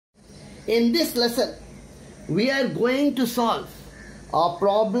In this lesson, we are going to solve a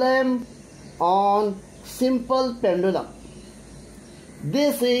problem on simple pendulum.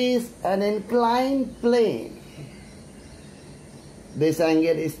 This is an inclined plane. This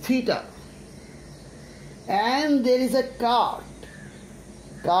angle is theta. And there is a cart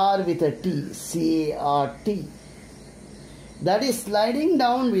with a T, C-A-R-T, that is sliding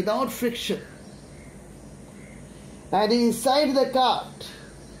down without friction. And inside the cart,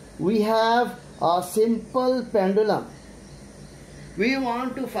 we have a simple pendulum. We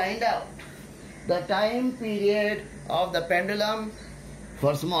want to find out the time period of the pendulum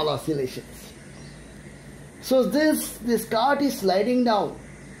for small oscillations. So this cart is sliding down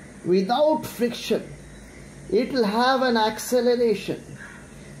without friction. It will have an acceleration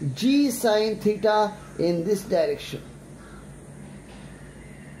g sine theta in this direction.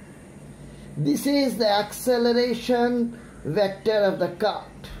 This is the acceleration vector of the cart.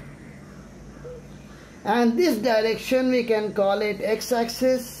 And this direction we can call it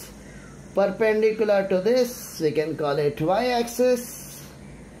x-axis. Perpendicular to this we can call it y-axis.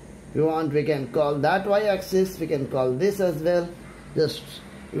 If you want, we can call that y-axis. We can call this as well. Just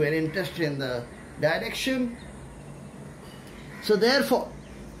we are interested in the direction. So therefore,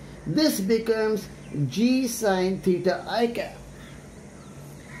 this becomes g sine theta I cap.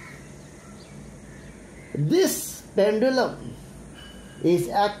 This pendulum is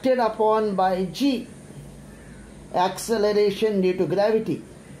acted upon by g, acceleration due to gravity,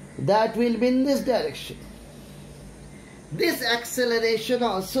 that will be in this direction. This acceleration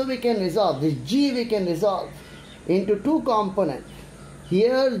also we can resolve, this g we can resolve into two components.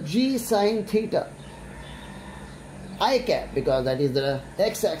 Here g sine theta I cap, because that is the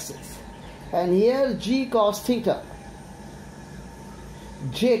x-axis, and here g cos theta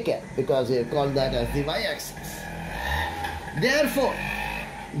j cap, because we call that as the y-axis. Therefore,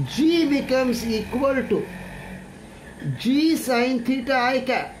 g becomes equal to g sine theta I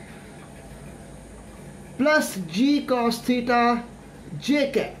cap plus g cos theta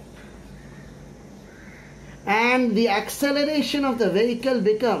j cap, and the acceleration of the vehicle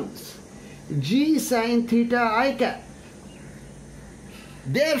becomes g sine theta I cap.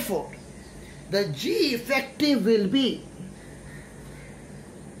 Therefore, the g effective will be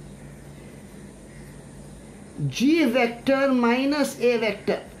g vector minus a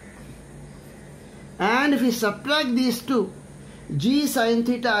vector, and if we subtract these two, g sine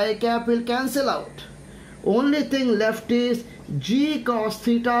theta I cap will cancel out. Only thing left is g cos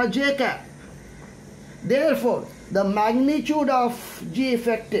theta j cap. Therefore, the magnitude of g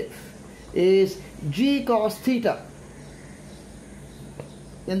effective is g cos theta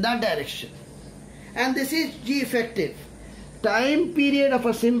in that direction, and this is g effective. Time period of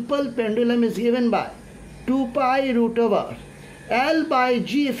a simple pendulum is given by 2 pi root over L by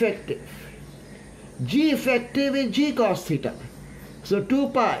g effective. G effective is g cos theta. So 2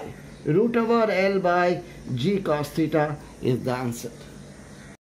 pi root over L by g cos theta is the answer.